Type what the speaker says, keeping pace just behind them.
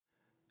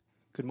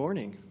Good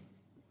morning.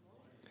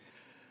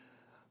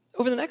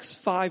 Over the next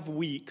 5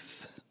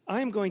 weeks, I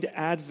am going to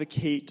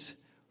advocate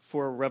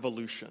for a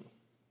revolution.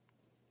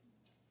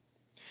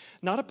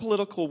 Not a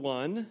political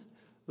one,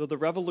 though the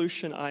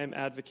revolution I am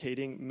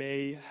advocating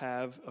may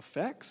have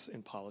effects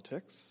in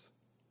politics.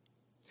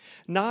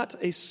 Not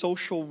a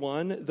social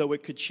one, though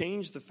it could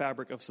change the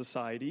fabric of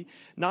society.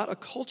 Not a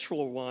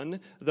cultural one,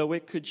 though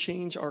it could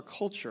change our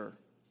culture.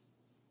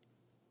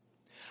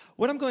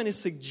 What I'm going to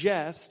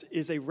suggest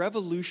is a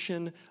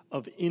revolution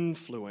of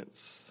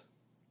influence.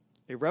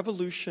 A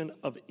revolution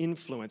of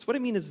influence. What I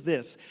mean is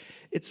this.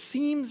 It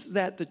seems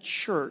that the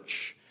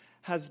church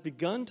has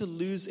begun to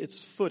lose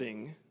its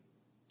footing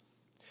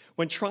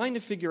when trying to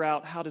figure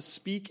out how to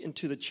speak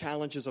into the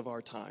challenges of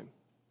our time.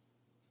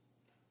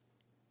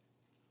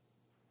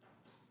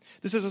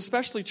 This is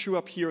especially true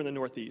up here in the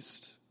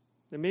Northeast.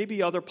 There may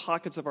be other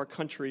pockets of our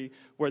country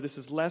where this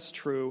is less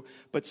true,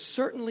 but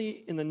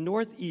certainly in the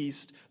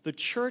Northeast, the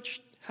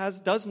church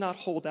does not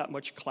hold that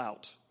much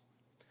clout.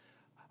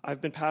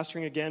 I've been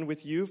pastoring again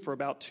with you for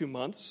about 2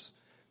 months,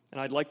 and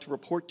I'd like to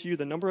report to you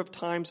the number of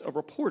times a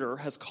reporter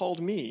has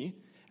called me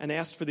and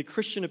asked for the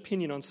Christian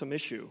opinion on some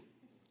issue.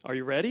 Are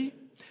you ready?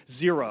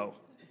 0.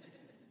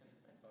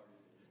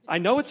 I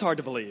know it's hard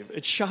to believe.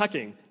 It's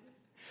shocking.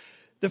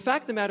 The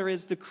fact of the matter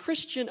is, the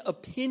Christian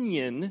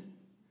opinion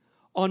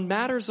on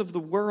matters of the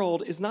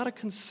world is not a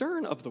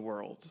concern of the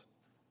world.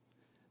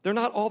 They're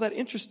not all that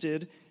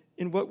interested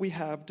in what we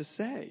have to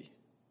say.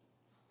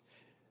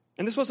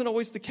 And this wasn't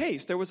always the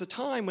case. There was a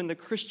time when the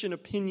Christian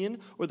opinion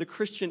or the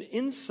Christian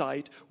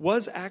insight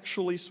was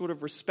actually sort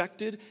of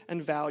respected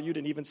and valued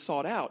and even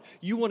sought out.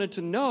 You wanted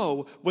to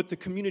know what the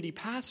community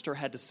pastor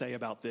had to say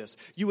about this.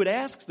 You would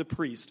ask the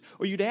priest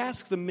or you'd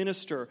ask the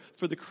minister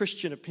for the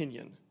Christian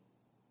opinion.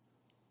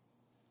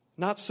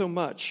 Not so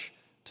much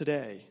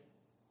today.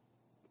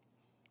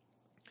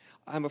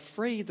 I'm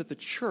afraid that the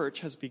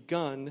church has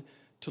begun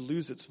to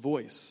lose its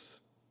voice.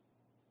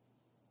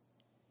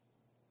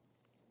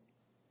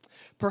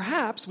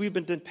 Perhaps we've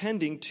been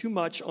depending too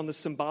much on the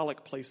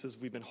symbolic places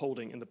we've been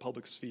holding in the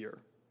public sphere.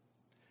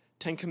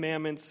 10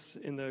 Commandments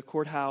in the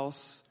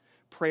courthouse,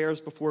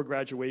 prayers before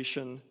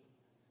graduation.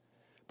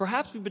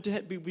 Perhaps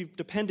we've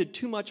depended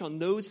too much on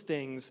those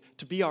things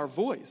to be our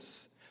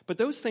voice. But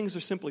those things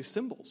are simply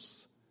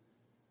symbols.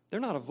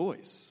 They're not a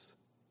voice.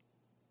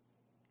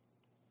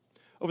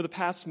 Over the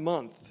past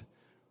month,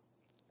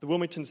 the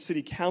Wilmington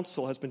City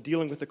Council has been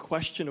dealing with the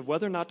question of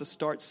whether or not to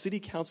start city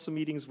council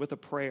meetings with a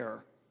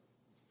prayer.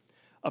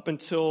 Up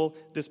until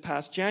this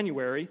past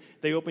January,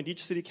 they opened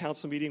each city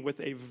council meeting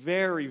with a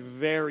very,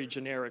 very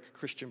generic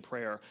Christian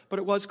prayer. But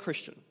it was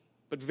Christian,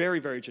 but very,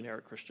 very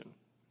generic Christian.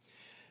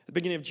 At the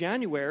beginning of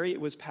January, it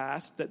was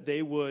passed that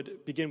they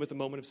would begin with a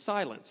moment of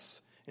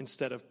silence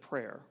instead of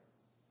prayer.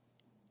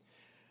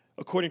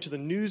 According to the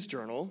News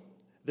Journal,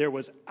 there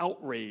was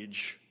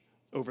outrage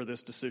over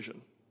this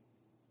decision.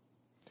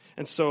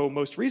 And so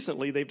most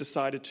recently, they've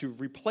decided to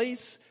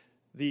replace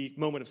the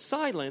moment of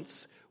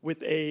silence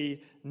with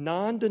a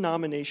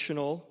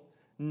non-denominational,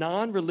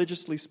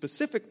 non-religiously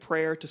specific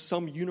prayer to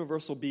some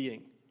universal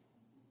being.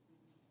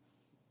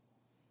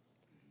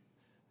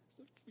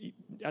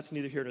 That's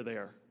neither here nor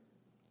there.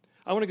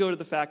 I want to go to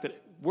the fact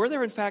that were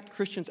there in fact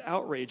Christians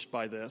outraged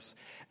by this?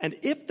 And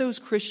if those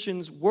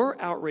Christians were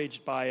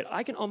outraged by it,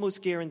 I can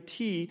almost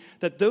guarantee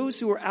that those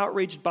who were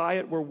outraged by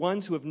it were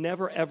ones who have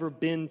never ever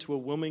been to a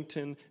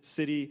Wilmington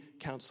City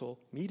Council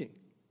meeting.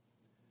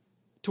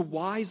 To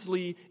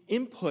wisely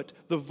input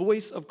the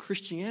voice of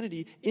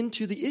Christianity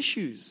into the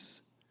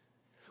issues.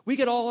 We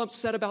get all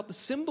upset about the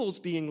symbols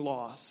being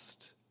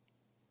lost.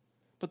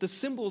 But the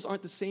symbols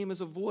aren't the same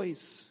as a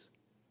voice.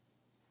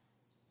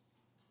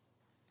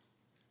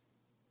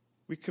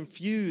 We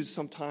confuse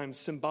sometimes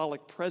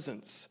symbolic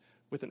presence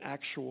with an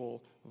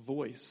actual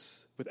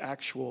voice, with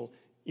actual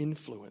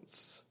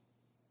influence.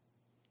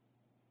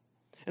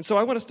 And so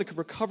I want us to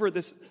recover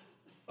this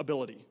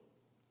ability.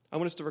 I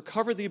want us to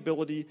recover the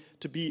ability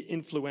to be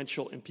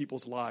influential in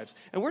people's lives.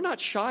 And we're not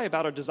shy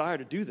about our desire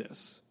to do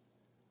this.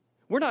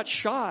 We're not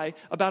shy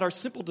about our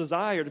simple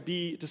desire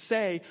to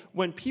say,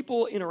 when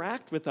people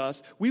interact with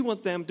us, we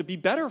want them to be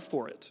better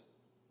for it.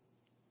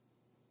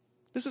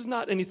 This is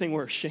not anything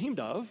we're ashamed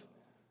of.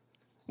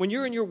 When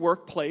you're in your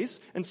workplace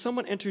and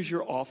someone enters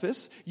your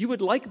office, you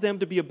would like them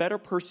to be a better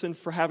person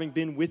for having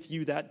been with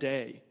you that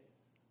day.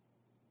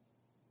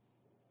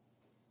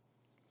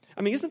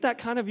 I mean, isn't that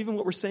kind of even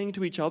what we're saying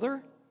to each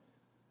other?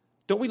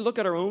 Don't we look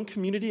at our own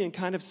community and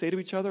kind of say to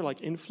each other,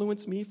 like,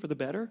 influence me for the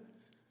better?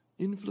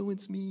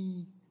 Influence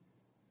me.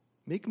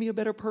 Make me a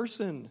better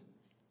person.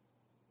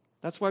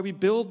 That's why we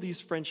build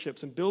these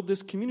friendships and build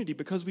this community,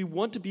 because we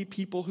want to be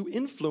people who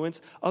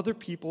influence other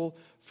people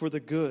for the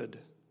good.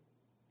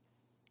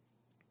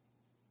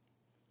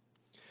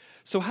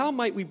 So how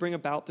might we bring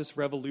about this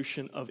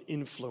revolution of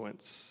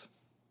influence?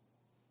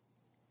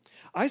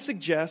 I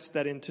suggest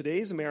that in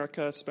today's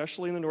America,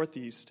 especially in the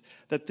Northeast,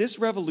 that this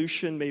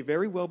revolution may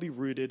very well be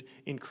rooted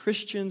in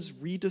Christians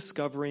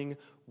rediscovering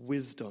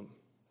wisdom.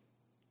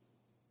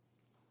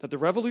 that the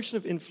revolution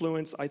of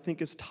influence, I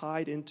think, is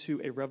tied into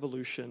a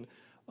revolution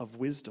of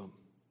wisdom.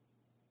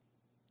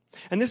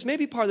 And this may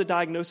be part of the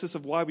diagnosis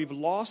of why we've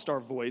lost our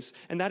voice,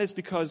 and that is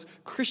because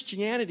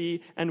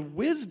Christianity and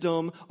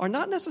wisdom are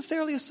not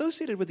necessarily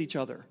associated with each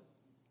other.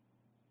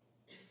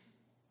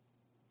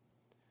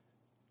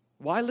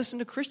 Why listen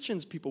to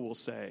Christians, people will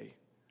say?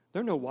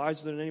 They're no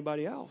wiser than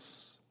anybody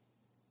else.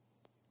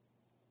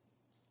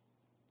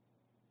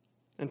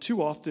 And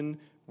too often,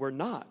 we're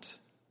not.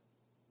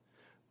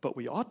 But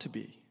we ought to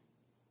be.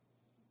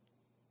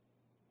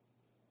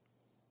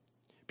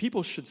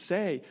 People should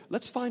say,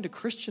 let's find a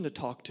Christian to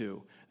talk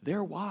to.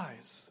 They're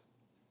wise.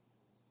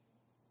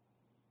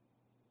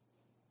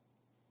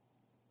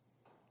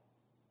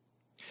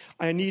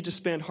 I need to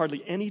spend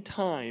hardly any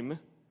time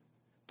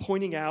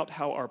pointing out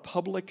how our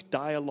public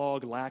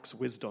dialogue lacks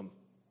wisdom.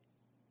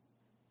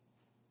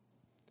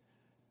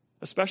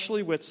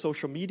 Especially with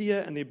social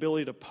media and the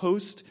ability to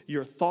post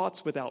your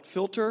thoughts without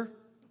filter.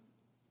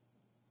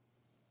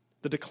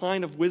 The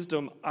decline of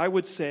wisdom, I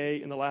would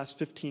say, in the last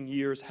 15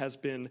 years has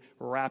been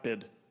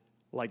rapid.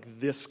 Like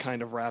this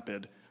kind of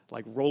rapid,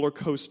 like roller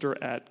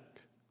coaster at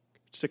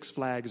Six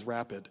Flags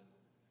rapid.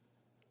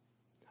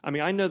 I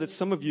mean, I know that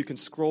some of you can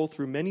scroll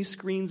through many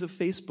screens of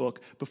Facebook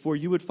before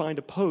you would find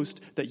a post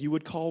that you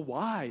would call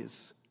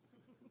wise.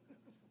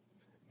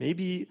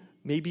 Maybe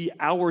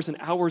hours and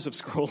hours of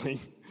scrolling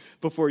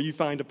before you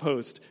find a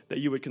post that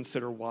you would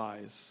consider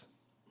wise.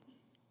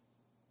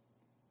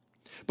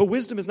 But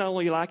wisdom is not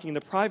only lacking in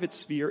the private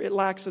sphere, it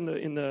lacks in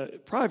the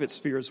private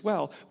sphere as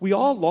well. We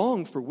all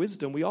long for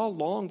wisdom. We all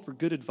long for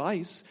good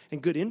advice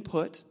and good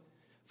input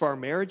for our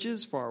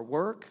marriages, for our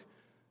work,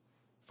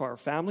 for our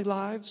family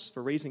lives,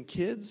 for raising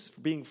kids,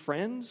 for being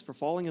friends, for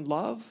falling in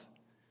love.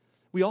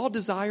 We all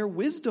desire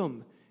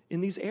wisdom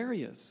in these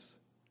areas.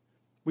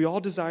 We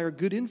all desire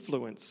good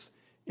influence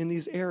in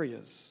these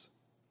areas.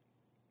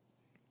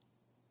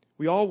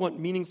 We all want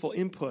meaningful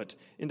input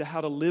into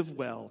how to live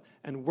well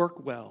and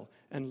work well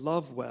and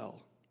love well.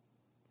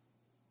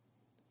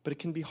 But it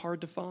can be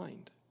hard to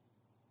find.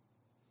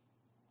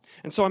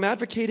 And so I'm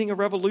advocating a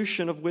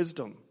revolution of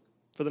wisdom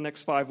for the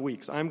next 5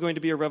 weeks. I'm going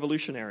to be a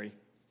revolutionary.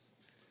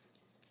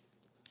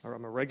 Or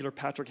I'm a regular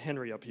Patrick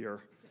Henry up here.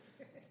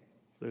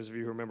 Those of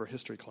you who remember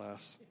history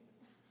class.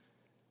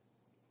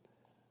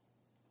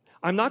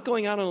 I'm not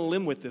going out on a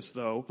limb with this,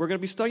 though. We're going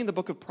to be studying the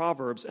book of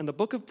Proverbs, and the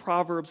book of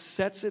Proverbs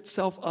sets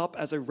itself up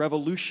as a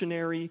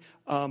revolutionary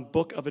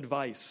book of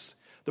advice.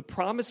 The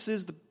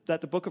promises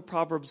that the book of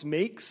Proverbs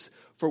makes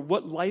for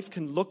what life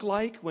can look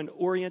like when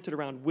oriented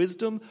around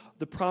wisdom,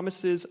 the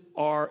promises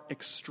are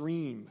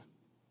extreme.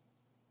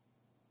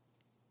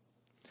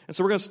 And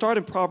so we're going to start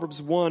in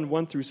Proverbs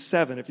 1 through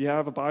 7. If you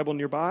have a Bible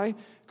nearby,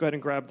 go ahead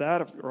and grab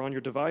that or on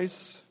your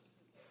device.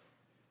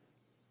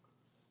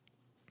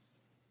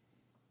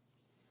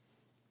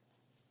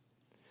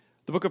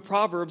 The book of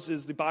Proverbs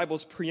is the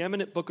Bible's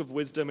preeminent book of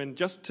wisdom, and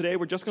just today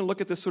we're just going to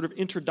look at this sort of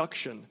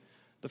introduction,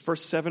 the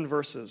first 7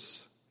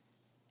 verses.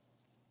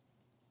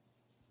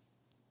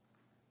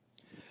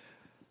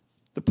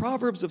 The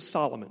Proverbs of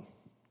Solomon,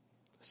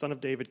 son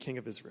of David, king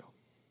of Israel.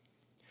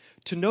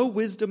 To know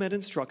wisdom and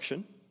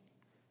instruction,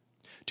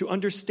 to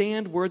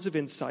understand words of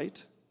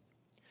insight,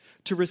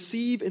 to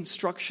receive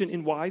instruction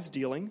in wise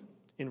dealing,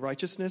 in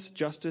righteousness,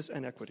 justice,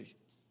 and equity.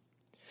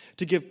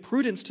 To give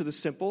prudence to the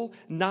simple,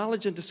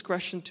 knowledge and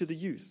discretion to the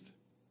youth.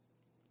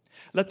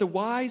 Let the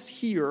wise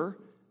hear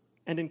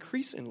and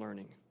increase in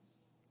learning.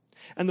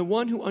 And the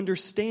one who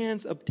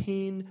understands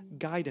obtain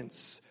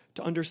guidance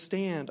to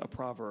understand a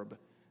proverb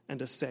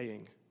and a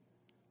saying,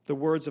 the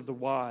words of the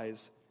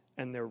wise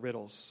and their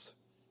riddles.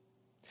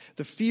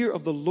 The fear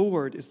of the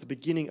Lord is the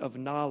beginning of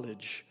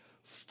knowledge.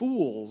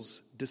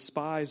 Fools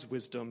despise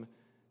wisdom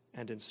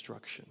and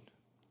instruction.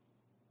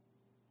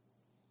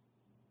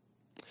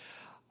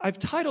 I've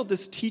titled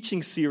this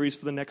teaching series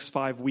for the next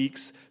 5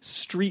 weeks,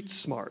 Street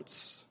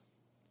Smarts.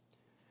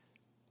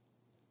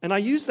 And I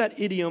use that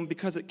idiom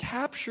because it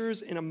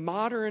captures in a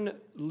modern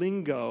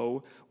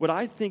lingo what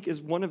I think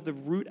is one of the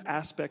root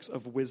aspects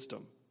of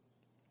wisdom.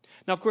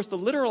 Now, of course, the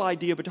literal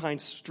idea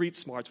behind street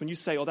smarts, when you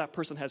say, oh, that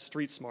person has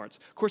street smarts,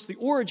 of course, the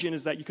origin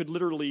is that you could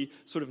literally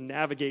sort of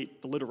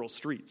navigate the literal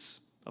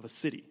streets of a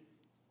city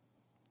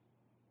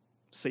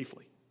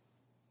safely.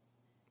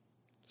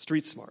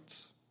 Street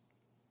smarts.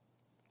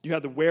 You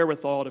had the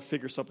wherewithal to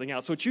figure something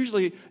out. So it's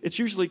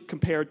usually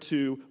compared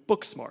to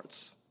book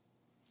smarts.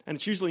 And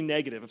it's usually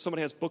negative. If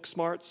somebody has book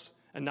smarts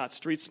and not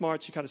street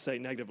smarts, you kind of say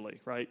it negatively,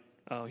 right?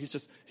 He's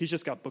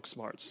just got book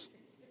smarts.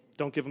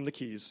 Don't give him the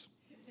keys.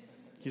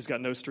 He's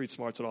got no street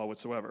smarts at all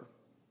whatsoever.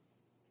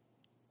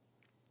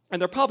 And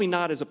they're probably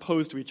not as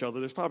opposed to each other.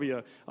 There's probably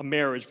a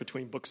marriage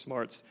between book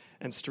smarts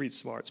and street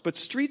smarts. But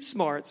street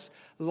smarts,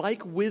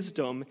 like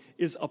wisdom,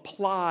 is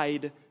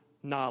applied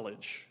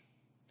knowledge.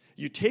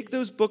 You take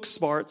those book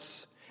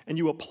smarts and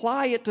you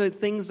apply it to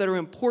things that are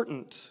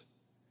important,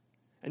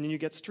 and then you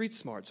get street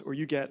smarts, or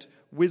you get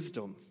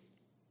wisdom.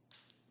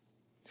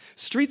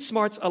 Street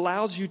smarts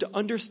allows you to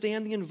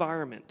understand the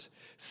environment,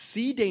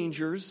 see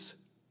dangers,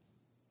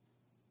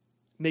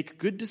 make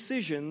good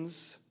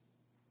decisions,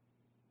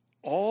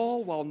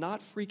 all while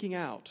not freaking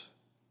out.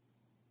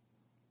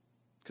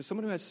 Because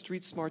someone who has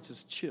street smarts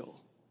is chill,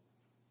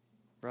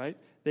 right?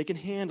 They can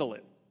handle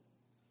it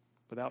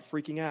without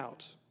freaking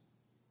out.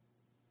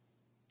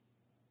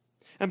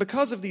 And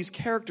because of these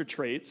character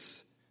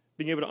traits,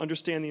 being able to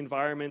understand the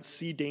environment,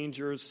 see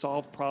dangers,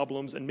 solve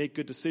problems, and make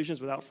good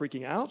decisions without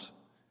freaking out,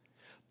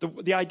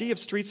 the idea of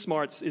street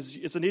smarts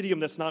is an idiom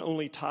that's not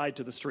only tied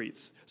to the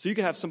streets. So you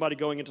could have somebody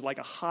going into like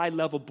a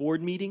high-level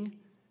board meeting,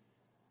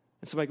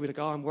 and somebody could be like,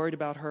 oh, I'm worried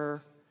about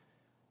her.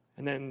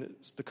 And then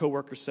the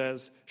coworker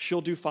says,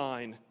 she'll do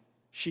fine.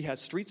 She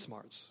has street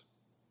smarts.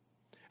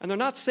 And they're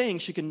not saying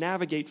she can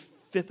navigate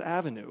Fifth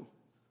Avenue,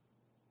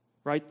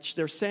 right?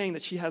 They're saying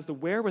that she has the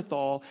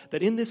wherewithal,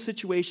 that in this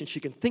situation she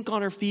can think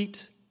on her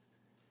feet,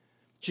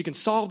 she can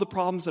solve the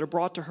problems that are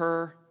brought to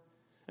her,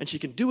 and she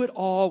can do it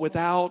all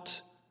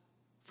without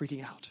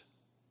freaking out.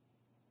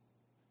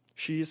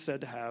 She is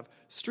said to have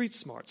street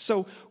smarts.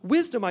 So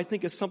wisdom, I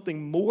think, is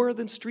something more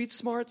than street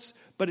smarts,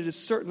 but it is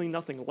certainly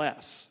nothing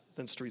less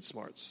than street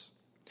smarts.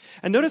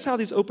 And notice how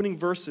these opening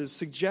verses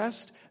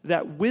suggest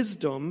that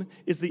wisdom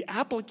is the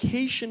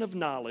application of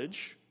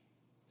knowledge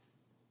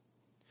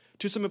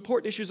to some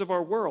important issues of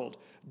our world: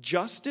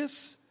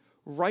 justice,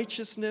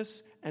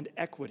 righteousness, and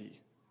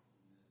equity.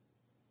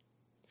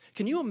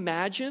 Can you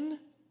imagine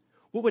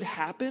what would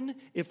happen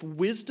if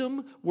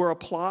wisdom were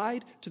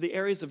applied to the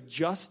areas of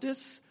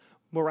justice,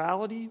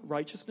 morality,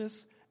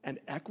 righteousness, and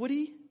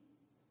equity?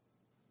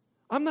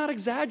 I'm not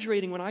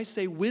exaggerating when I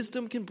say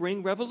wisdom can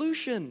bring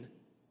revolution.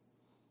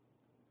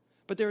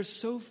 But there are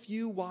so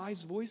few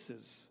wise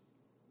voices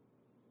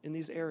in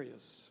these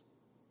areas.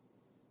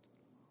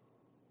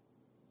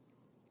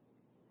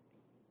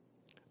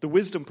 The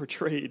wisdom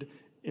portrayed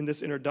in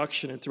this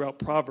introduction and throughout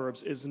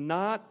Proverbs is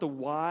not the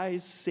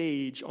wise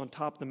sage on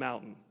top of the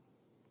mountain.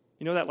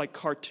 You know that like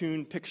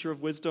cartoon picture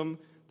of wisdom?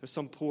 There's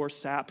some poor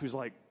sap who's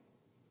like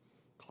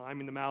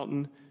climbing the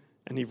mountain,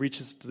 and he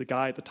reaches to the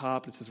guy at the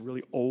top. It's this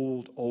really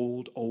old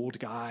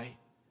guy.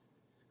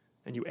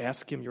 And you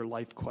ask him your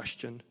life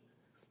question,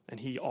 and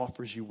he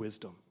offers you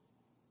wisdom.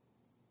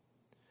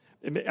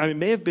 It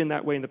may have been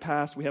that way in the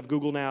past. We have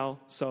Google now,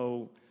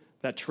 so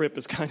that trip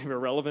is kind of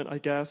irrelevant, I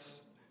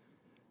guess.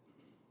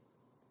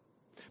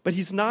 But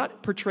he's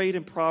not portrayed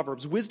in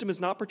Proverbs. Wisdom is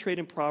not portrayed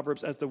in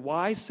Proverbs as the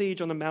wise sage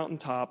on the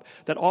mountaintop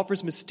that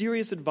offers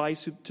mysterious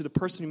advice to the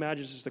person who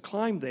manages to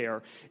climb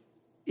there.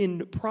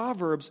 In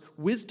Proverbs,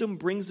 wisdom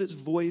brings its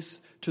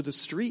voice to the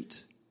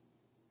street,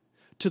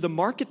 to the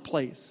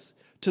marketplace,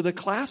 to the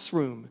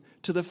classroom,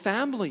 to the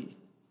family,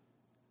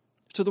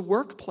 to the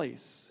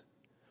workplace.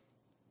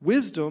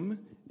 Wisdom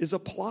is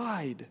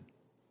applied.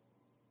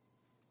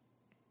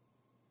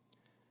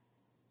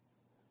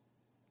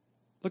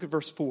 Look at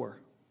verse 4.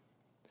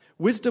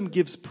 Wisdom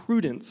gives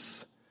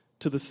prudence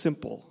to the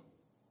simple.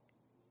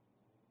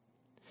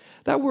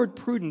 That word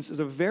prudence is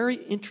a very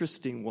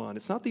interesting one.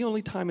 It's not the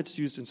only time it's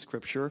used in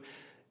Scripture.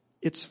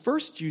 Its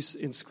first use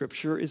in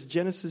Scripture is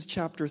Genesis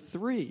chapter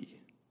 3,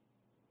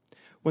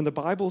 when the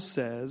Bible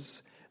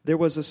says, there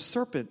was a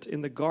serpent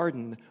in the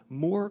garden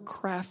more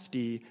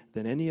crafty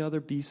than any other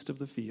beast of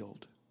the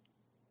field.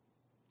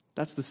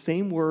 That's the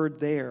same word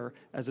there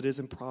as it is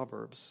in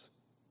Proverbs.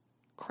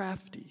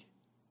 Crafty.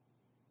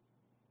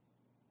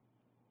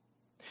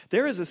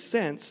 There is a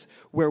sense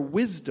where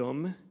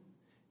wisdom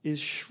is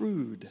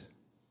shrewd.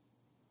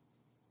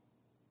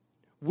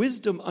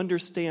 Wisdom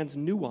understands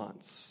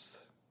nuance.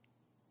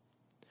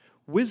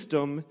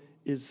 Wisdom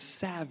is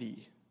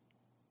savvy.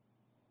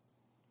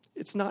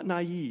 It's not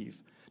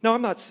naive. Now,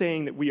 I'm not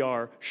saying that we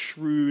are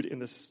shrewd in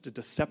the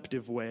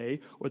deceptive way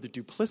or the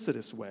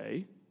duplicitous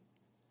way,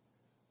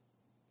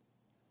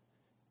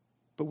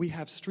 but we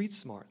have street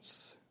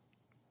smarts.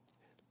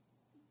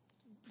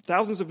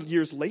 Thousands of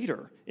years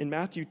later, in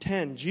Matthew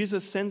 10,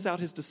 Jesus sends out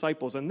his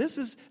disciples, and this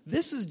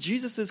is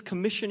Jesus'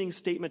 commissioning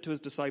statement to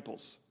his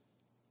disciples.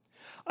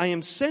 I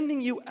am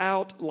sending you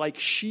out like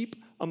sheep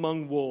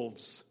among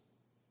wolves.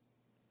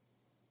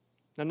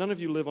 Now, none of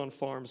you live on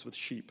farms with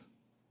sheep.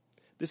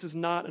 This is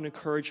not an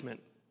encouragement.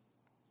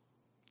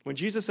 When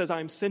Jesus says, I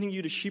am sending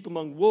you to sheep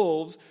among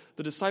wolves,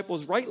 the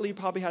disciples rightly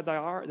probably had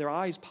their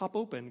eyes pop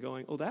open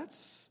going, oh,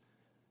 that's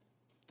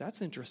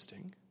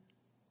interesting.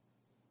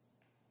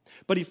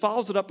 But he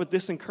follows it up with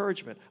this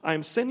encouragement. I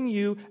am sending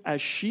you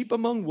as sheep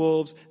among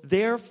wolves,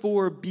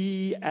 therefore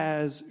be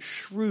as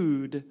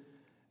shrewd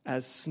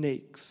as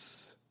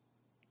snakes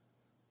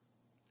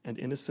and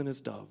innocent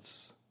as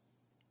doves.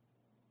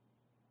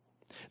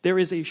 There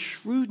is a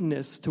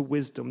shrewdness to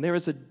wisdom. There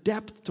is a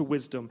depth to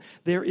wisdom.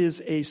 There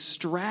is a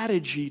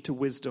strategy to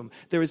wisdom.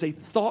 There is a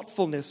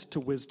thoughtfulness to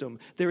wisdom.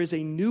 There is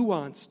a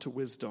nuance to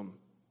wisdom.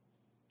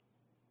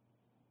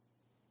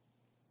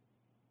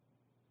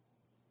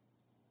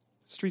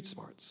 Street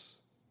smarts.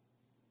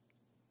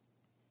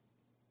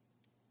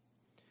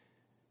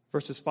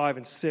 Verses 5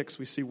 and 6,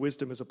 we see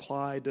wisdom is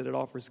applied, that it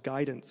offers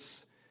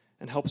guidance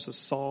and helps us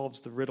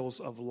solve the riddles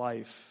of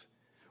life.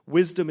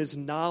 Wisdom is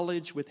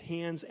knowledge with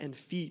hands and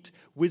feet.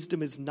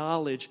 Wisdom is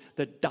knowledge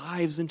that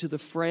dives into the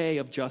fray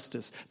of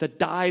justice, that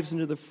dives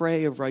into the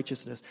fray of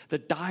righteousness,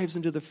 that dives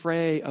into the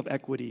fray of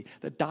equity,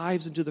 that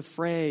dives into the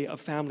fray of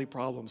family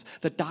problems,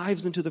 that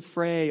dives into the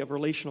fray of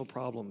relational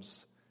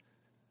problems.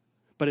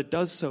 But it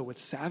does so with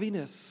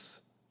savviness.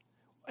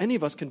 Any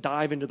of us can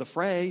dive into the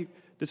fray.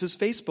 This is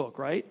Facebook,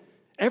 right?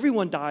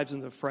 Everyone dives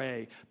into the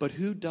fray. But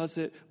who does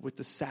it with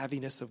the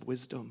savviness of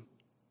wisdom?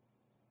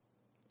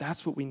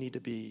 That's what we need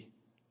to be.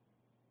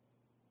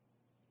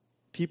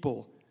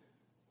 People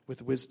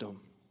with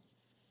wisdom.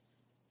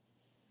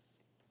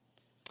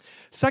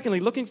 Secondly,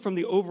 looking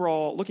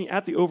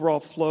at the overall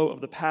flow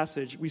of the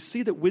passage, we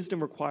see that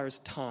wisdom requires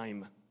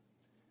time.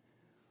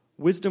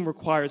 Wisdom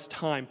requires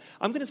time.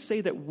 I'm going to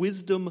say that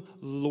wisdom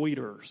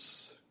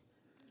loiters.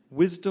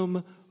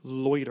 Wisdom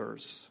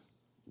loiters.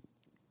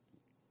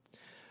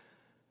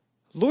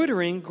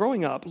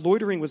 Growing up,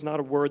 loitering was not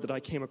a word that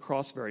I came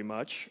across very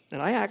much.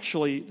 And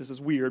this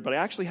is weird, but I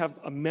actually have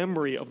a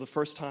memory of the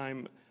first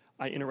time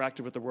I interacted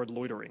with the word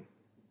loitering.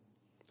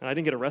 And I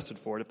didn't get arrested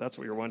for it, if that's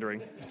what you're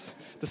wondering.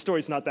 The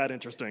story's not that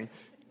interesting.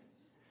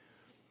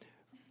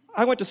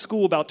 I went to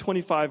school about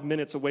 25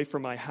 minutes away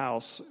from my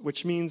house,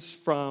 which means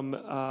from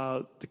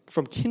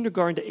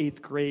kindergarten to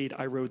 8th grade,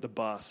 I rode the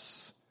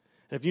bus.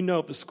 And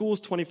if the school's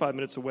 25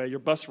 minutes away, your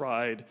bus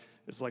ride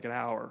is like an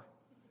hour.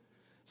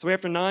 So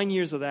after 9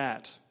 years of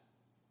that,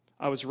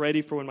 I was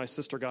ready for when my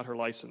sister got her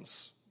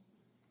license.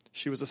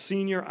 She was a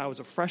senior, I was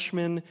a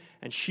freshman,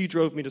 and she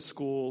drove me to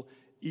school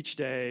each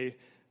day.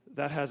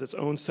 That has its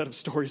own set of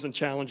stories and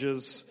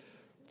challenges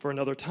for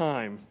another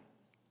time.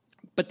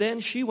 But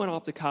then she went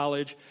off to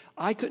college.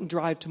 I couldn't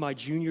drive to my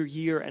junior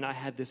year, and I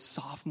had this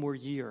sophomore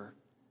year.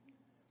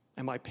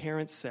 And my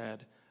parents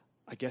said,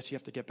 I guess you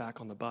have to get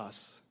back on the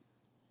bus.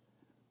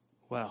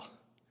 Well,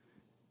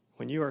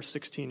 when you are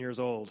 16 years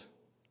old,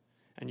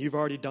 and you've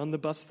already done the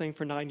bus thing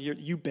for 9 years,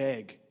 you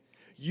beg.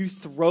 You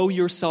throw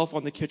yourself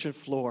on the kitchen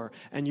floor,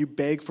 and you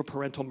beg for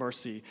parental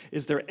mercy.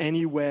 Is there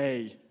any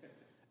way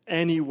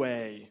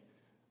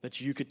that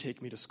you could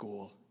take me to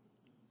school?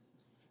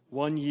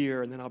 1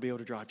 year, and then I'll be able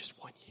to drive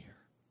just 1 year.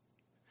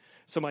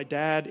 So my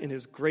dad, in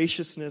his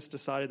graciousness,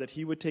 decided that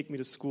he would take me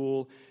to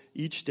school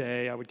each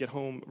day. I would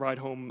ride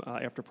home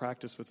after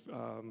practice with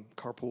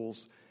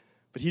carpools.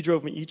 But he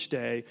drove me each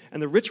day.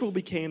 And the ritual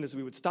became this: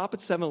 we would stop at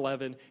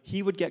 7-Eleven,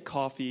 he would get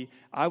coffee,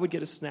 I would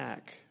get a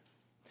snack.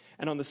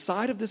 And on the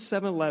side of this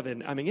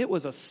 7-Eleven, it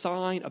was a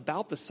sign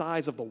about the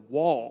size of the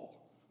wall.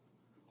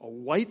 A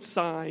white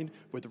sign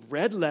with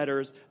red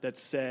letters that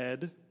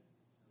said,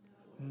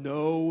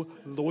 "No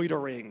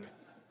loitering."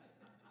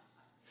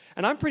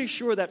 And I'm pretty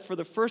sure that for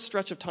the first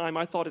stretch of time,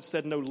 I thought it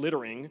said no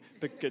littering,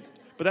 but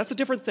that's a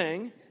different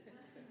thing.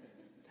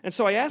 And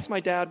so I asked my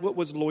dad what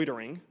was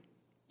loitering,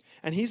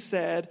 and he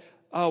said,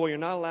 "Oh, well, you're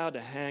not allowed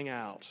to hang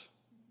out."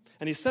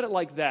 And he said it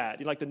like that.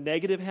 You like the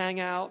negative hang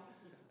out?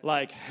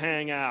 Like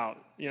hang out,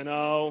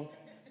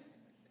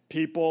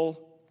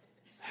 people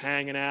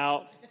hanging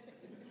out.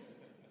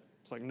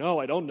 It's like, no,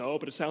 I don't know,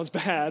 but it sounds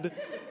bad,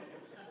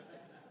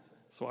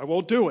 so I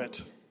won't do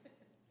it.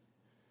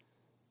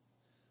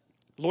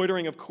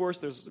 Loitering, of course,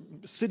 there's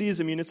cities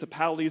and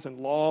municipalities and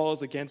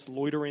laws against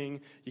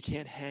loitering. You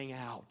can't hang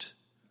out.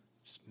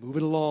 Just move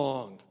it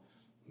along.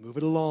 Move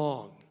it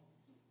along.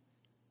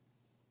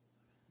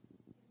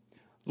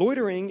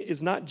 Loitering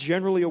is not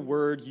generally a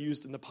word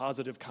used in the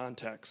positive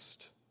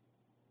context.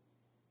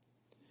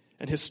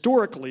 And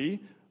historically,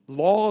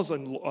 laws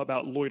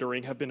about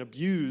loitering have been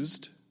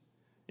abused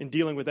in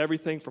dealing with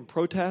everything from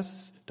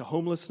protests to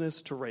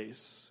homelessness to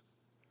race.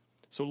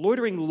 So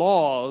loitering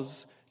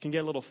laws can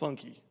get a little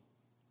funky.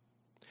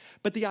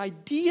 But the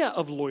idea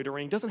of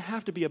loitering doesn't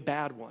have to be a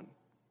bad one.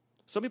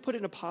 So let me put it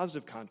in a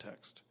positive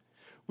context.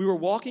 We were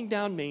walking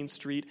down Main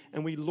Street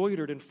and we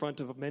loitered in front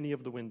of many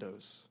of the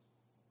windows.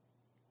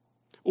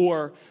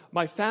 Or,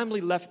 my family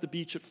left the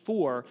beach at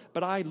 4,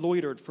 but I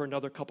loitered for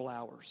another couple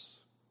hours.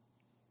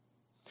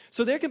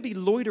 So there can be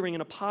loitering in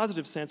a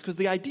positive sense, because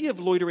the idea of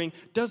loitering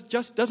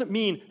doesn't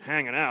mean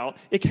hanging out.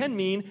 It can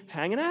mean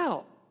hanging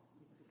out.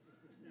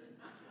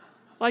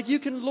 Like you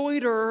can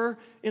loiter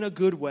in a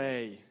good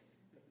way,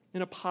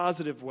 in a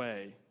positive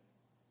way.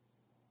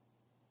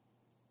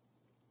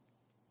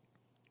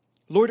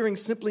 Loitering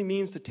simply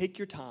means to take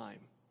your time.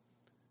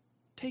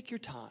 Take your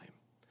time.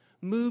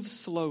 Move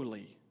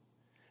slowly.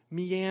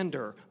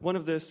 Meander. One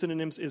of the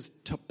synonyms is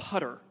to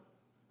putter.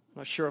 I'm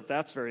not sure if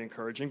that's very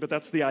encouraging, but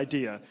that's the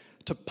idea,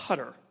 to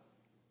putter.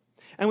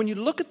 And when you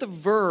look at the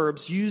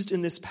verbs used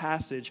in this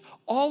passage,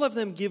 all of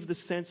them give the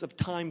sense of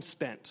time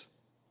spent.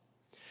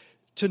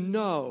 To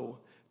know,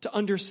 to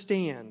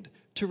understand,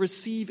 to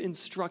receive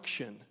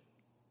instruction,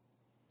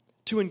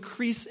 to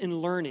increase in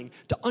learning,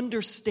 to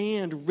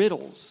understand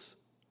riddles.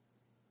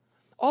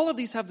 All of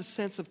these have the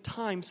sense of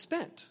time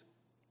spent.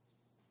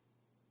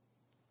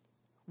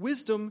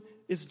 Wisdom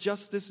is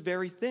just this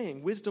very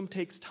thing. Wisdom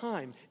takes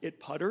time. It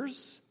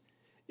putters,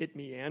 it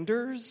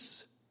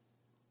meanders,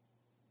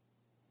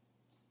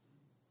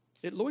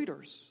 it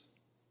loiters.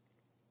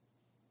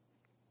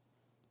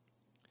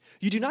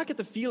 You do not get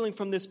the feeling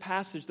from this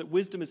passage that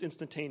wisdom is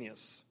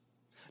instantaneous.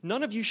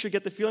 None of you should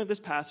get the feeling of this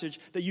passage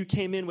that you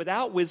came in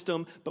without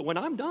wisdom, but when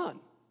I'm done,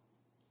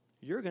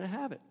 you're going to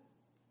have it.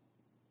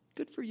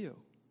 Good for you.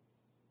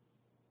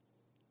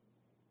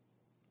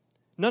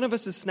 None of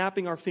us is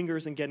snapping our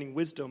fingers and getting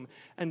wisdom,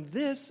 and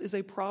this is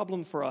a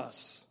problem for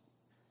us.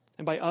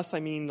 And by us, I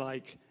mean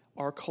like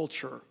our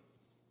culture,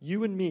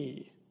 you and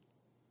me.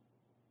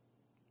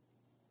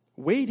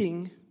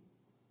 Waiting,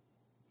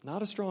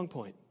 not a strong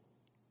point.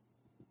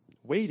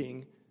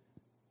 Waiting,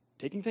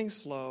 taking things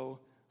slow,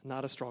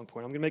 not a strong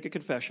point. I'm going to make a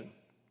confession.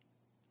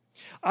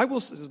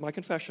 This is my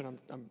confession,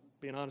 I'm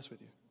being honest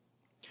with you.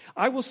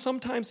 I will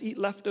sometimes eat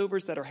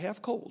leftovers that are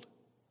half cold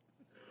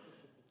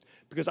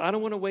because I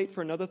don't want to wait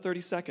for another 30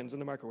 seconds in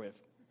the microwave.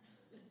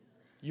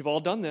 You've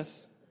all done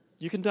this.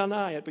 You can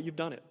deny it, but you've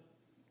done it.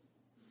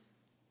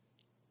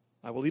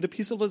 I will eat a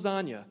piece of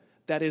lasagna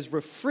that is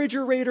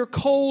refrigerator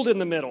cold in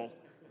the middle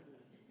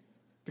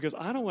because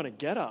I don't want to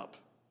get up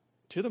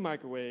to the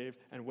microwave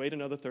and wait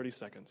another 30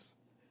 seconds.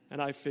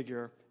 And I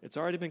figure, it's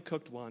already been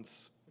cooked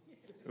once.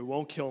 It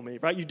won't kill me,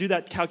 right? You do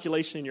that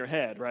calculation in your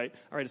head, right?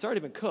 All right, it's already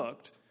been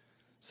cooked,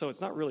 so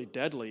it's not really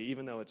deadly,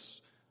 even though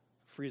it's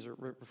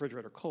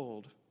refrigerator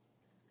cold.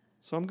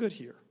 So I'm good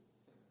here.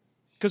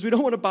 Because we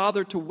don't want to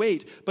bother to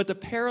wait. But the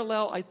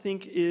parallel, I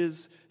think,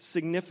 is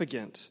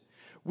significant.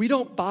 We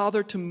don't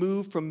bother to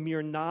move from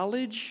mere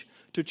knowledge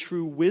to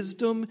true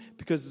wisdom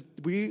because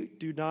we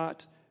do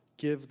not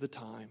give the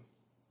time.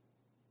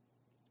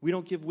 We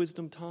don't give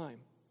wisdom time.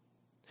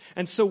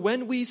 And so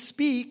when we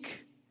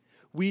speak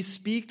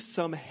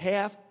some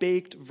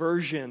half-baked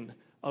version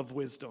of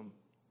wisdom.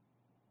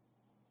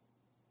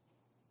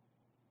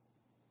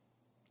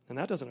 And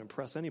that doesn't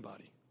impress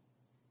anybody.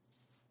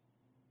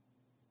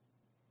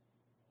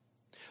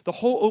 The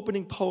whole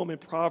opening poem in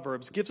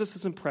Proverbs gives us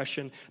this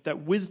impression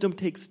that wisdom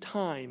takes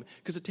time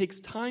because it takes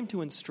time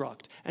to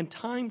instruct and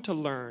time to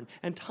learn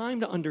and time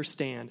to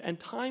understand and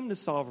time to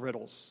solve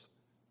riddles.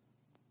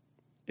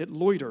 It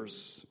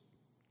loiters.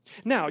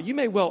 Now, you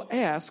may well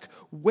ask,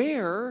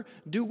 where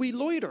do we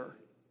loiter?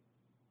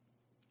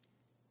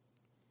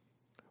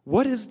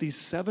 What is the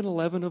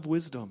 7-Eleven of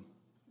wisdom?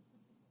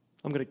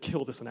 I'm going to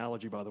kill this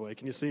analogy, by the way.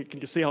 Can you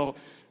see how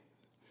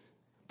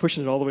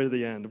pushing it all the way to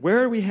the end?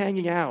 Where are we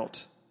hanging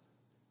out?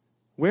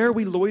 Where are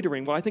we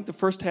loitering? Well, I think the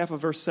first half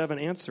of verse 7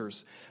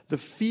 answers. The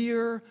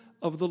fear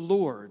of the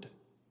Lord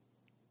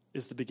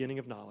is the beginning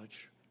of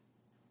knowledge.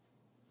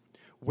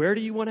 Where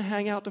do you want to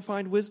hang out to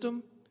find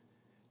wisdom?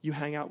 You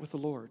hang out with the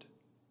Lord.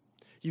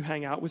 You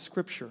hang out with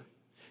Scripture.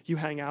 You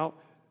hang out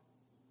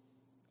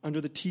under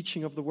the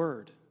teaching of the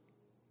Word.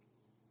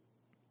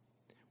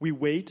 We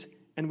wait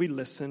and we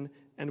listen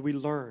and we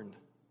learn.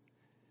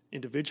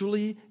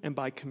 Individually and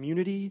by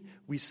community,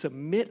 we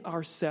submit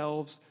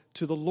ourselves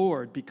to the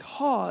Lord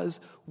because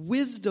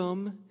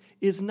wisdom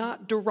is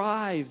not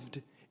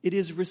derived, it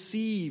is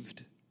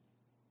received.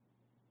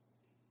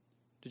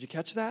 Did you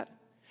catch that?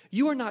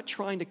 You are not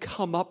trying to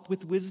come up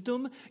with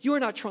wisdom. You are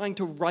not trying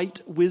to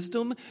write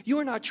wisdom. You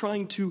are not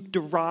trying to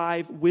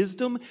derive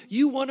wisdom.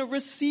 You want to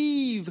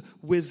receive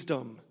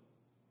wisdom.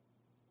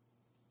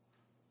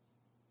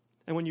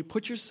 And when you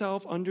put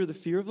yourself under the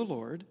fear of the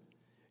Lord,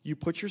 you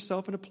put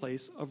yourself in a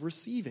place of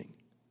receiving.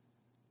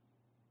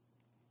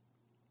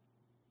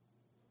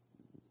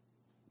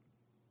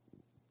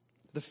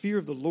 The fear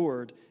of the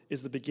Lord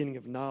is the beginning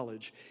of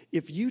knowledge.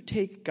 If you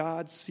take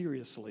God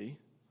seriously,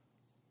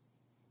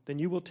 then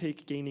you will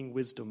take gaining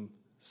wisdom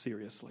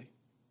seriously.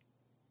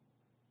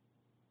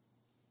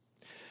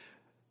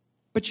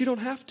 But you don't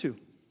have to.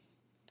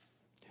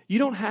 You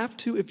don't have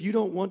to if you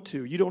don't want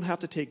to. You don't have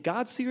to take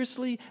God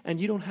seriously,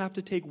 and you don't have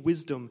to take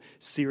wisdom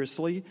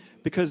seriously,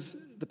 because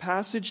the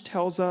passage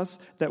tells us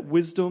that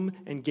wisdom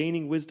and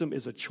gaining wisdom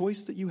is a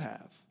choice that you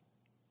have.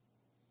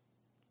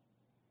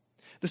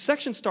 The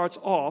section starts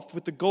off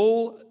with the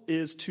goal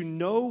is to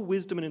know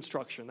wisdom and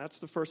instruction. That's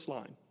the first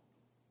line.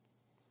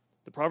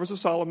 The Proverbs of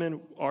Solomon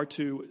are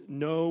to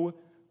know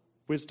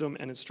wisdom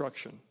and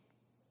instruction.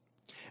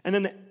 And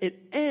then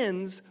it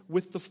ends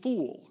with the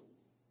fool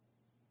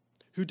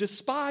who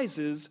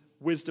despises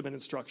wisdom and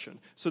instruction.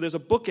 So there's a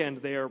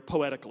bookend there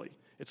poetically.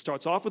 It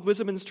starts off with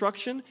wisdom and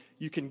instruction.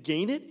 You can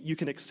gain it. You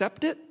can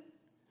accept it.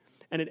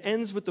 And it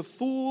ends with the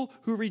fool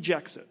who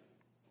rejects it.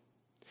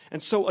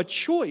 And so a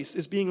choice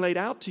is being laid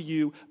out to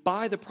you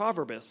by the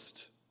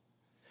proverbist.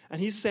 And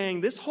he's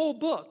saying this whole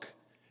book,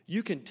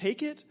 you can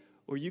take it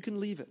or you can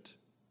leave it.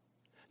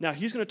 Now,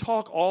 he's going to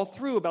talk all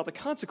through about the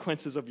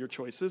consequences of your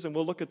choices, and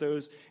we'll look at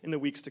those in the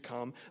weeks to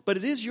come. But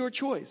it is your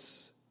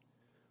choice.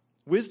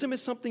 Wisdom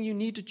is something you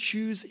need to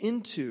choose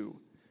into.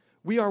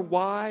 We are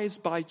wise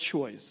by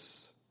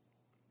choice.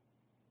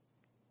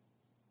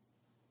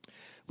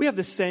 We have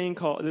this saying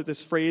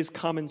this phrase,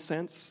 common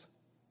sense.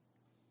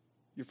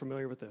 You're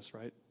familiar with this,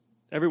 right?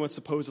 Everyone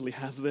supposedly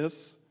has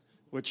this,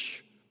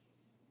 which,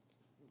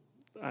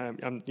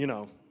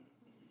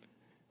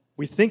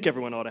 we think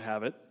everyone ought to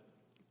have it.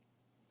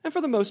 And for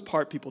the most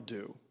part, people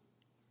do.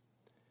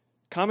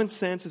 Common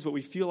sense is what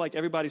we feel like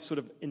everybody sort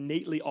of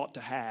innately ought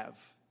to have.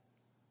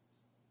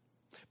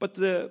 But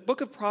the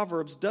book of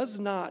Proverbs does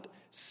not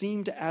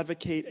seem to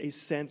advocate a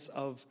sense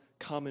of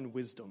common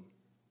wisdom.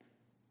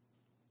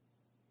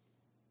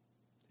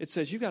 It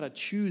says you've got to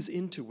choose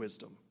into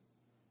wisdom.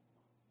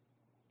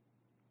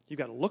 You've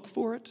got to look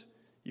for it.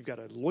 You've got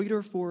to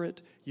loiter for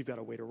it. You've got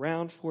to wait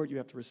around for it. You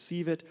have to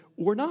receive it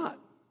or not.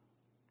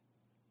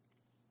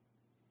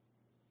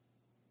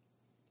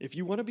 If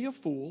you want to be a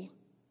fool,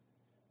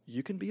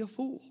 you can be a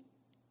fool.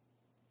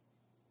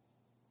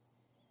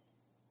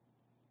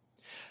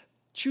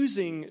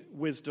 Choosing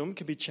wisdom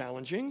can be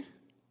challenging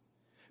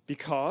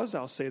because,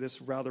 I'll say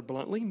this rather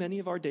bluntly, many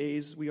of our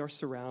days we are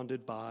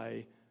surrounded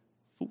by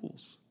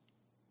fools.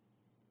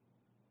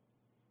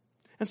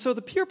 And so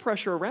the peer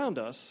pressure around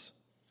us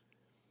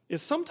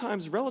is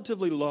sometimes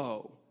relatively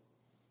low.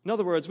 In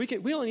other words,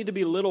 we only need to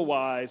be a little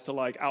wise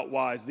to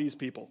outwise these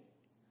people.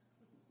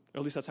 Or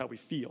at least that's how we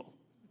feel.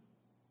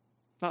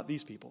 Not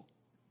these people.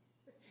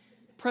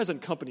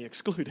 Present company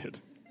excluded.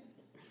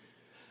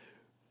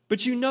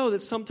 But you know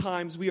that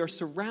sometimes we are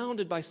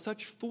surrounded by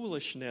such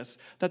foolishness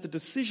that the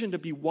decision to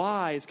be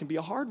wise can be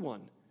a hard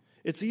one.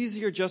 It's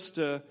easier just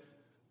to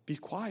be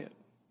quiet.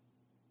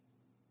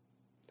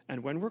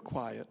 And when we're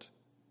quiet,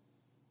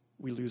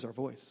 we lose our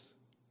voice.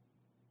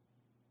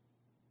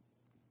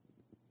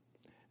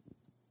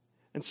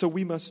 And so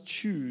we must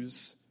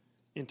choose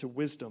into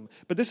wisdom.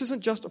 But this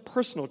isn't just a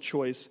personal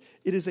choice,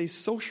 it is a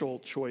social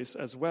choice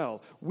as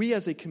well. We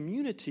as a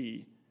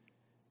community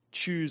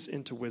choose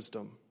into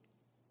wisdom.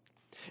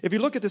 If you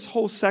look at this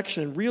whole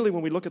section, really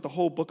when we look at the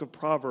whole book of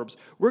Proverbs,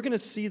 we're going to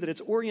see that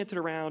it's oriented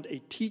around a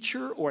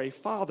teacher or a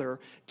father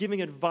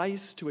giving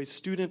advice to a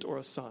student or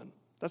a son.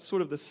 That's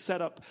sort of the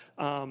setup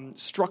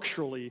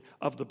structurally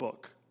of the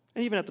book.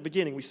 And even at the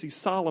beginning, we see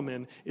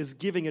Solomon is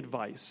giving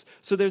advice.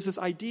 So there's this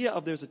idea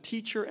of there's a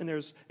teacher and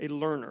there's a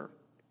learner.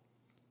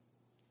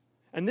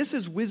 And this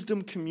is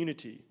wisdom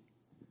community.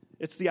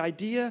 It's the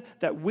idea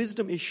that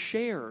wisdom is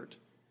shared.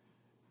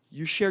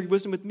 You share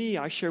wisdom with me,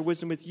 I share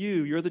wisdom with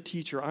you. You're the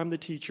teacher, I'm the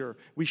teacher.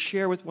 We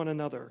share with one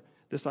another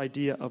this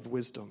idea of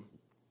wisdom.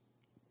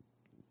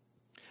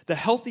 The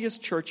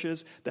healthiest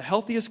churches, the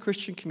healthiest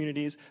Christian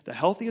communities, the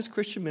healthiest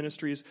Christian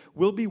ministries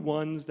will be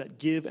ones that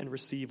give and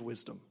receive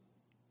wisdom.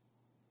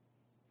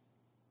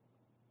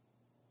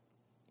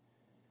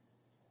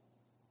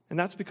 And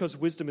that's because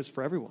wisdom is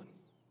for everyone.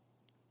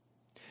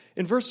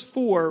 In verse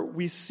 4,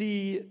 we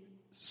see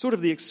sort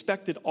of the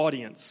expected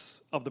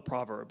audience of the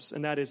Proverbs,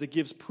 and that is it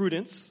gives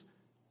prudence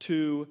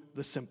to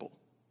the simple.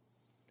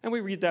 And we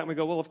read that and we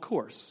go, well, of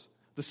course,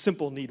 the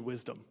simple need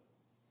wisdom.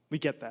 We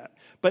get that.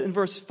 But in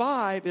verse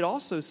 5, it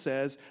also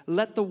says,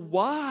 let the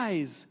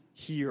wise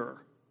hear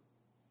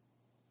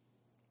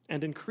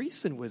and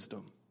increase in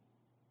wisdom.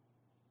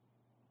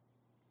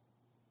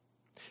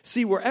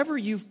 See, wherever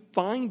you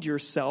find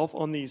yourself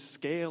on these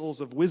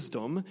scales of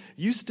wisdom,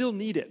 you still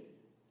need it.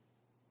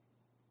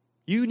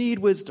 You need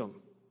wisdom.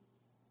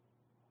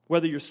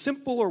 Whether you're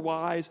simple or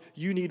wise,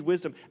 you need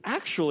wisdom.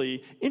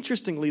 Actually,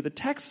 interestingly, the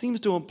text seems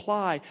to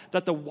imply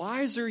that the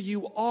wiser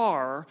you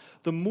are,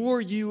 the more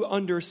you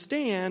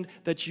understand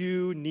that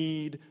you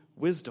need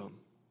wisdom.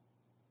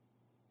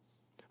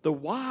 The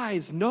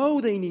wise know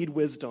they need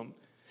wisdom.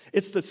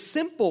 It's the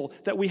simple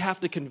that we have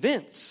to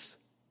convince.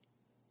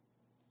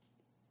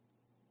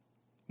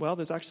 Well,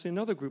 there's actually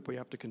another group we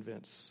have to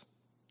convince.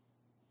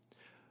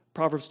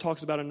 Proverbs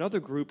talks about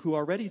another group who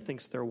already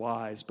thinks they're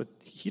wise, but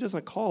he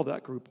doesn't call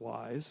that group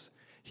wise.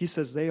 He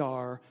says they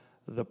are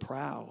the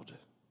proud.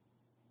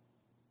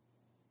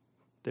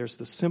 There's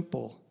the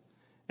simple,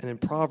 and in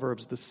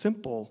Proverbs, the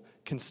simple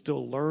can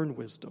still learn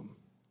wisdom,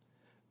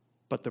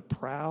 but the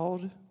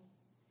proud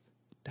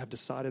have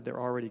decided they're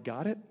already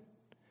got it,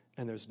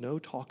 and there's no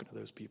talking to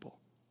those people.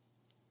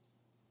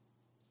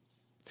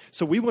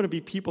 So we want to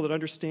be people that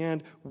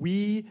understand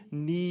we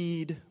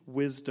need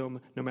wisdom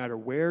no matter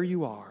where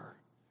you are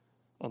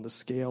on the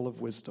scale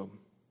of wisdom.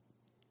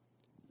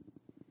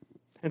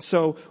 And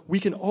so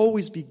we can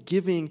always be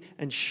giving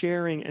and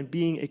sharing and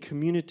being a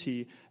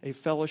community, a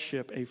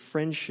fellowship, a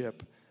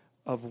friendship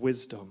of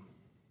wisdom.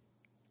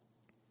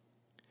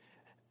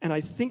 And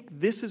I think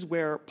this is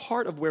where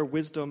part of where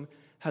wisdom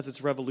has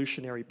its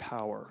revolutionary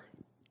power.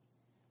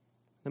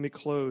 Let me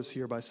close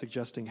here by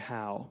suggesting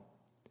how.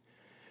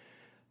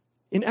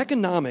 In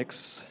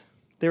economics,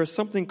 there is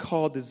something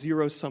called the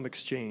zero-sum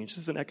exchange.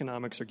 This is an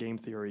economics or game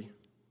theory.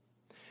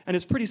 And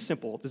it's pretty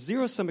simple. The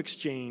zero-sum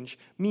exchange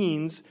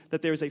means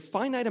that there's a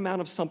finite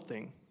amount of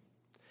something,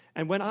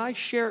 and when I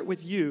share it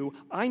with you,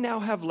 I now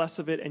have less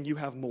of it and you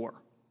have more.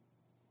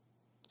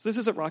 So this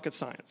isn't rocket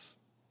science.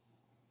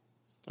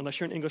 Unless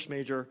you're an English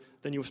major,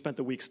 then you've spent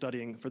the week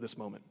studying for this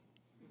moment.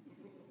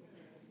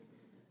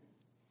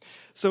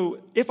 So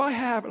if I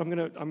have, I'm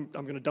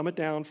going to dumb it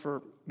down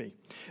for me.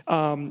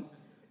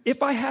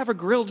 If I have a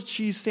grilled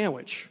cheese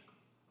sandwich,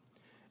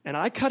 and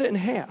I cut it in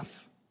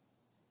half,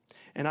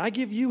 and I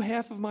give you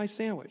half of my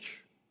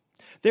sandwich,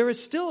 there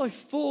is still a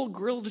full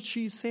grilled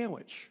cheese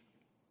sandwich.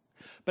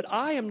 But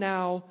I am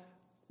now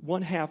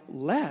one half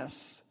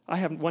less. I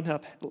have one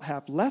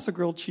half less of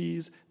grilled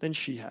cheese than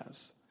she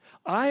has.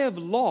 I have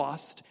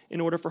lost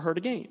in order for her to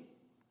gain.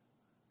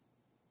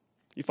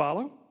 You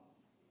follow?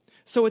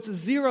 So it's a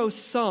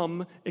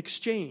zero-sum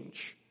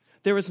exchange.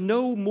 There is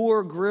no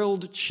more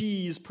grilled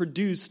cheese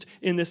produced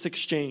in this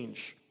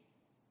exchange.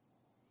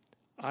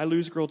 I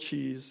lose grilled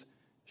cheese,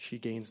 she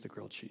gains the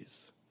grilled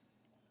cheese.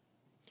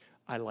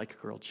 I like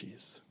grilled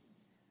cheese.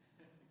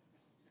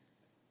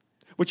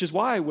 Which is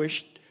why I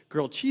wish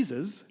grilled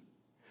cheeses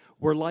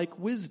were like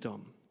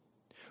wisdom,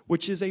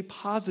 which is a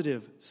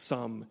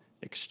positive-sum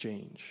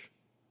exchange.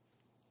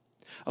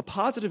 A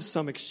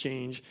positive-sum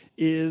exchange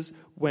is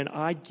when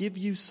I give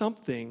you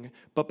something,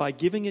 but by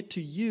giving it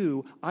to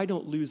you, I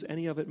don't lose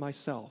any of it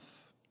myself.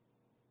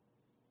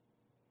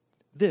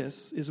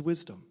 This is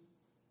wisdom.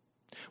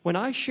 When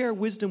I share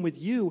wisdom with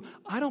you,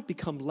 I don't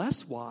become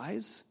less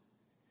wise.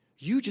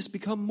 You just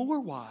become more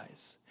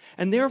wise.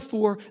 And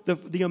therefore,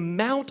 the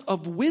amount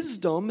of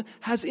wisdom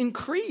has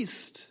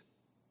increased.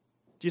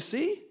 Do you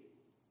see?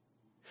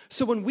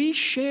 So when we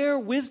share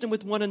wisdom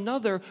with one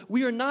another,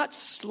 we are not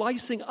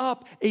slicing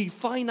up a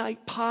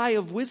finite pie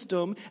of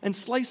wisdom and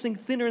slicing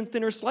thinner and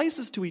thinner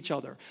slices to each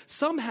other.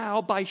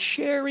 Somehow, by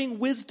sharing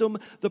wisdom,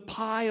 the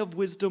pie of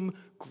wisdom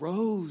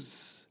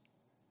grows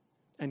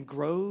and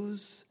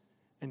grows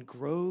and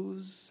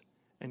grows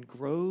and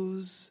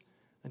grows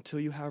until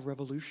you have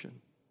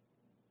revolution.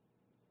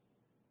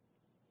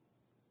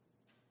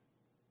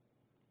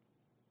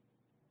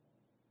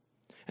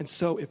 And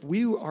so if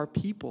we are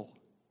people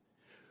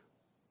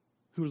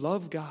who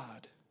love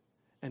God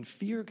and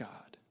fear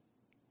God,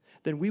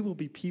 then we will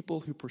be people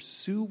who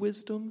pursue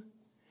wisdom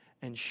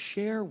and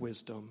share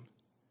wisdom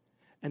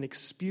and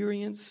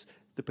experience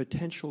the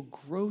potential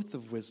growth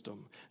of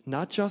wisdom,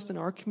 not just in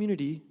our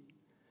community,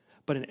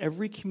 but in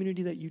every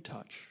community that you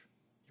touch,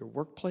 your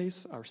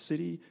workplace, our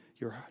city,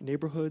 your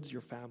neighborhoods,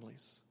 your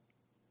families.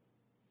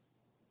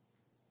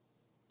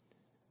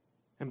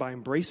 And by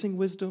embracing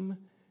wisdom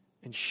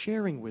and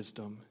sharing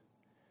wisdom,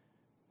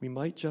 we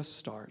might just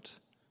start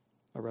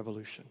a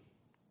revolution.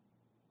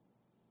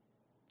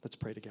 Let's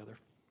pray together.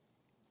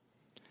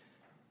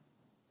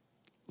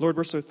 Lord,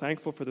 we're so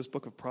thankful for this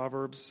book of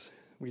Proverbs.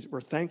 We're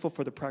thankful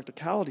for the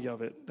practicality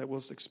of it that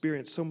we'll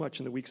experience so much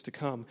in the weeks to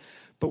come.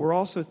 But we're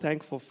also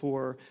thankful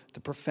for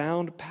the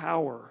profound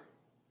power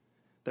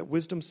that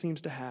wisdom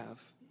seems to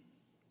have.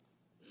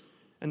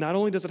 And not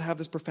only does it have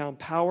this profound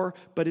power,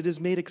 but it is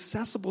made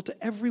accessible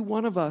to every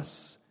one of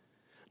us,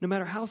 no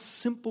matter how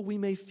simple we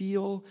may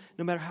feel,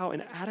 no matter how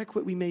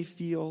inadequate we may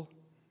feel.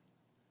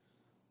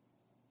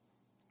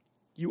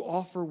 You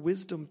offer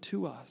wisdom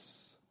to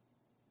us.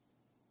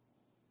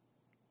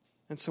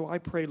 And so I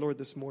pray, Lord,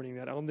 this morning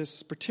that on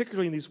this,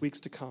 particularly in these weeks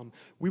to come,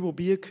 we will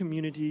be a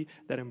community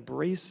that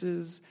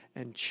embraces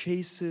and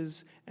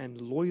chases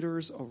and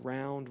loiters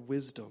around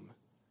wisdom,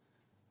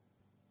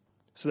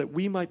 so that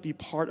we might be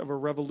part of a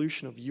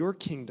revolution of your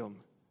kingdom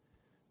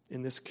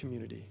in this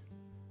community.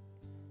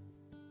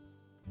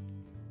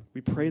 We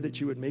pray that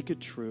you would make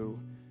it true.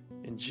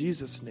 In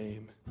Jesus'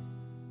 name,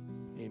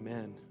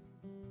 amen.